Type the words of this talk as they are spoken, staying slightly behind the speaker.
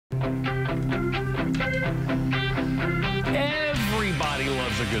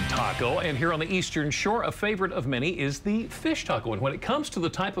good taco. And here on the Eastern Shore, a favorite of many is the fish taco. And when it comes to the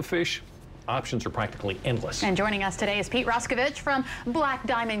type of fish, options are practically endless. And joining us today is Pete Roskovich from Black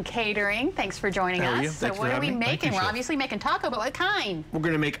Diamond Catering. Thanks for joining us. So what are we making? We're obviously making taco, but what kind? We're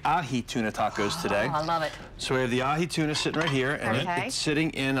going to make Ahi Tuna Tacos today. Oh, I love it. So we have the Ahi Tuna sitting right here, and it's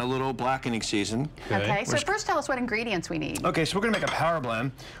sitting in a little blackening season. Okay, so first tell us what ingredients we need. Okay, so we're going to make a power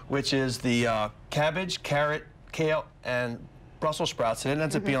blend, which is the cabbage, carrot, kale, and Brussels sprouts, and it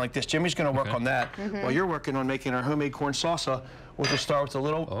ends up being like this. Jimmy's going to work on that while you're working on making our homemade corn salsa. We'll just start with a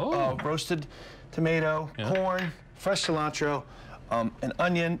little roasted tomato, corn, fresh cilantro, an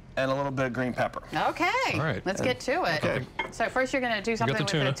onion, and a little bit of green pepper. Okay, all right. Let's get to it. Okay. So first you're going to do something with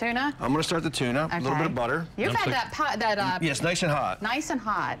the tuna. I'm going to start the tuna, a little bit of butter. You've had that yes, nice and hot. Nice and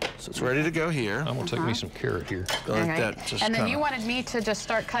hot. So it's ready to go here. I'm going to take me some carrot here. Go like that. Just and then you wanted me to just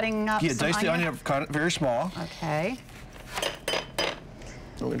start cutting up some dice the onion up very small. Okay.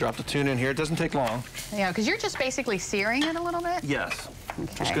 So we're going to drop the tuna in here. It doesn't take long. Yeah, because you're just basically searing it a little bit? Yes.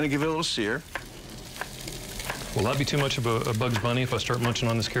 Okay. Just going to give it a little sear. Will that be too much of a Bugs Bunny if I start munching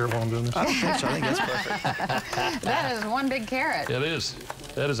on this carrot while I'm doing this? I don't think so. I think that's perfect. That is one big carrot. It is.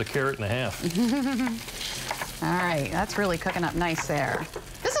 That is a carrot and a half. All right, that's really cooking up nice there.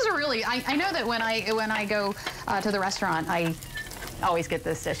 This is a really, I know that when I go to the restaurant, I always get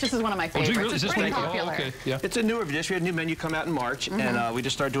this dish. This is one of my favorites. Really? It's pretty popular. Okay. Yeah. It's a newer dish. We had a new menu come out in March, and we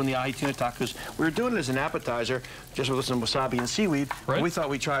just started doing the Ahi Tuna Tacos. We were doing it as an appetizer, just with some wasabi and seaweed. Right. We thought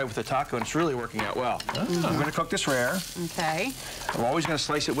we'd try it with a taco, and it's really working out well. I'm going to cook this rare. Okay. I'm always going to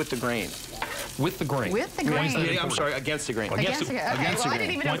slice it with the grain. With the grain? With the grain. I'm sorry, against the grain. Against the grain. Okay, against well, the I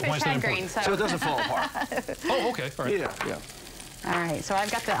didn't even know fish had grain, so it doesn't fall apart. Oh, okay. All right. Yeah. All right, so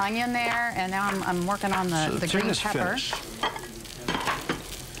I've got the onion there, and now I'm working on the green pepper. Finished.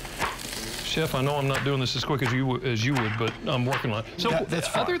 Chef, I know I'm not doing this as quick as you would, but I'm working on it. So,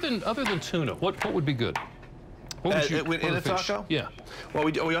 other than tuna, what would be good? What would you in a taco? Yeah. Well,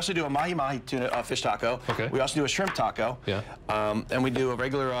 we also do a mahi tuna fish taco. Okay. We also do a shrimp taco. Yeah. And we do a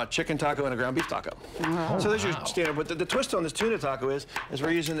regular chicken taco and a ground beef taco. So there's your standard. But the twist on this tuna taco is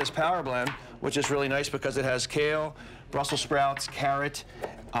we're using this power blend, which is really nice because it has kale, Brussels sprouts, carrot,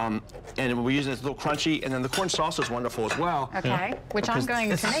 and we're using it a little crunchy. And then the corn salsa is wonderful as well. Okay. Which I'm going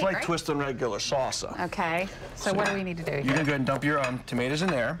to make, It's a slight twist on regular salsa. Okay. So what do we need to do here? You're going to go ahead and dump your tomatoes in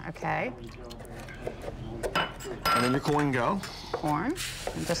there. Okay. And then your corn go. Corn.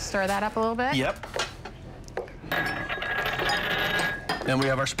 And just stir that up a little bit. Yep. Then we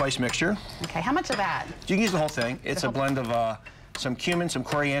have our spice mixture. Okay, how much of that? You can use the whole thing. It's a blend of some cumin, some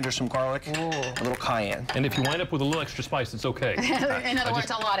coriander, some garlic, a little cayenne. And if you wind up with a little extra spice, it's okay. In other words,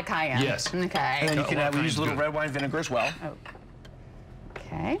 a lot of cayenne. Yes. Okay. And then you can add, we use a little red wine vinegar as well. Oh.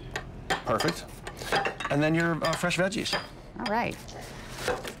 Okay. Perfect. And then your fresh veggies. All right.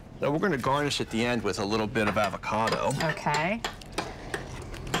 Now we're going to garnish at the end with a little bit of avocado. Okay.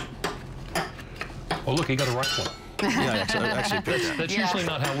 Oh, look, he got a right one. Yeah, actually That's usually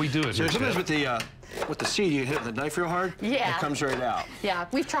not how we do it. So here, sometimes with the seed, you hit the knife real hard. Yeah. It comes right out. Yeah,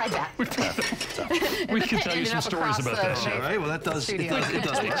 we've tried that. We can tell you some stories about that. All right, well that does work. I'm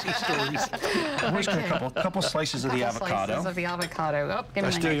just going to a couple slices of the avocado. Slices of the avocado. Oh, give me Can I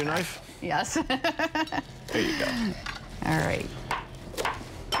steal your knife? Yes. There you go. All right.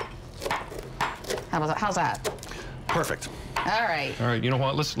 How's that? Perfect. All right. All right, you know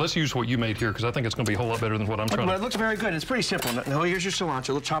what? Let's use what you made here because I think it's going to be a whole lot better than what I'm trying to. But it looks very good. It's pretty simple. Now here's your cilantro.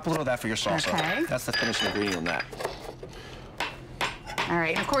 We'll chop a little of that for your salsa. Okay. That's the finishing ingredient on that. All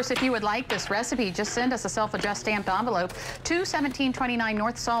right. Of course, if you would like this recipe, just send us a self-addressed stamped envelope to 1729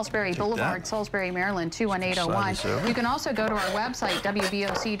 North Salisbury Boulevard, Salisbury, Maryland, 21801. You can also go to our website,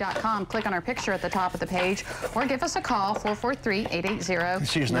 WVOC.com, click on our picture at the top of the page, or give us a call,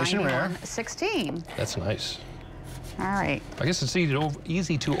 443-880-9116. That's nice. All right. I guess it's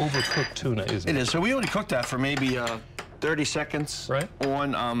easy to overcook tuna, isn't it? It is. So we only cooked that for maybe 30 seconds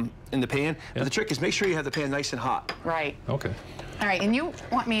on in the pan. But the trick is make sure you have the pan nice and hot. Right. Okay. All right, and you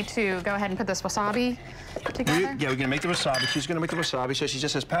want me to go ahead and put this wasabi together? Yeah, we're going to make the wasabi. She's going to make the wasabi. So she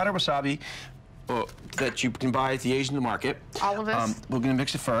just has powdered wasabi that you can buy at the Asian market. All of this? We're going to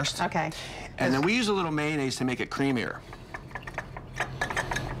mix it first. Okay. And then we use a little mayonnaise to make it creamier.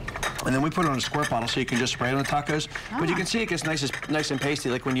 And then we put it on a squirt bottle so you can just spray it on the tacos. But you can see it gets nice and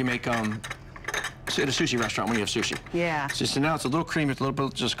pasty, like when you make at a sushi restaurant when you have sushi. Yeah. So now it's a little creamy,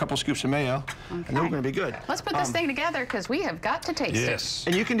 just a couple scoops of mayo, and then we're going to be good. Let's put this thing together because we have got to taste it.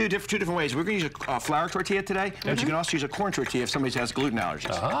 And you can do two different ways. We're going to use a flour tortilla today, but you can also use a corn tortilla if somebody has gluten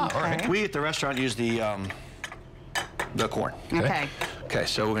allergies. All right. We at the restaurant use the corn. Okay. Okay,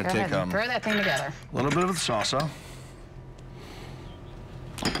 so we're going to take throw that thing together. A little bit of the salsa.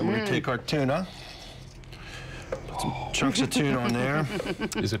 And we're going to take our tuna. Put some chunks of tuna on there.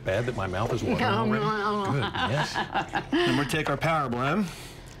 Is it bad that my mouth is watering already? Good, yes. Then we're going to take our power blend.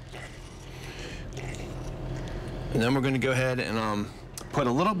 And then we're going to go ahead and put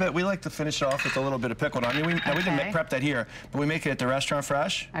a little bit, we like to finish off with a little bit of pickled onion. We didn't prep that here, but we make it at the restaurant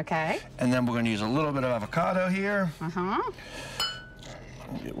fresh. Okay. And then we're going to use a little bit of avocado here.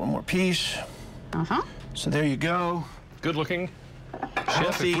 Get one more piece. So there you go. Good looking.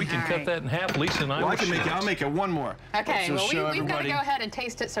 Chef, if we can cut that in half, Lisa and I will share it. I'll make it one more. Okay, well, we've got to go ahead and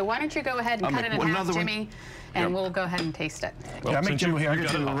taste it, so why don't you go ahead and cut it in half, Jimmy, and we'll go ahead and taste it. Well, yeah, Jimmy here. I'll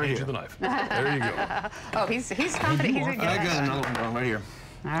hand you the knife. There you go. Oh, he's confident. He's going to get it. I got another one right here.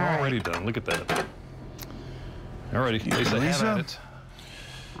 Already done. Look at that. Alrighty, Lisa, have at it.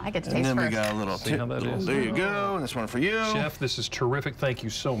 I get to taste first. And then first. we got a little See how that is? There you go. And this one for you. Chef, this is terrific. Thank you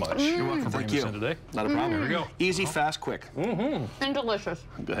so much. You're welcome. for bringing us in today. Not a problem. There we go. Easy, fast, quick. And delicious.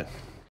 Go ahead.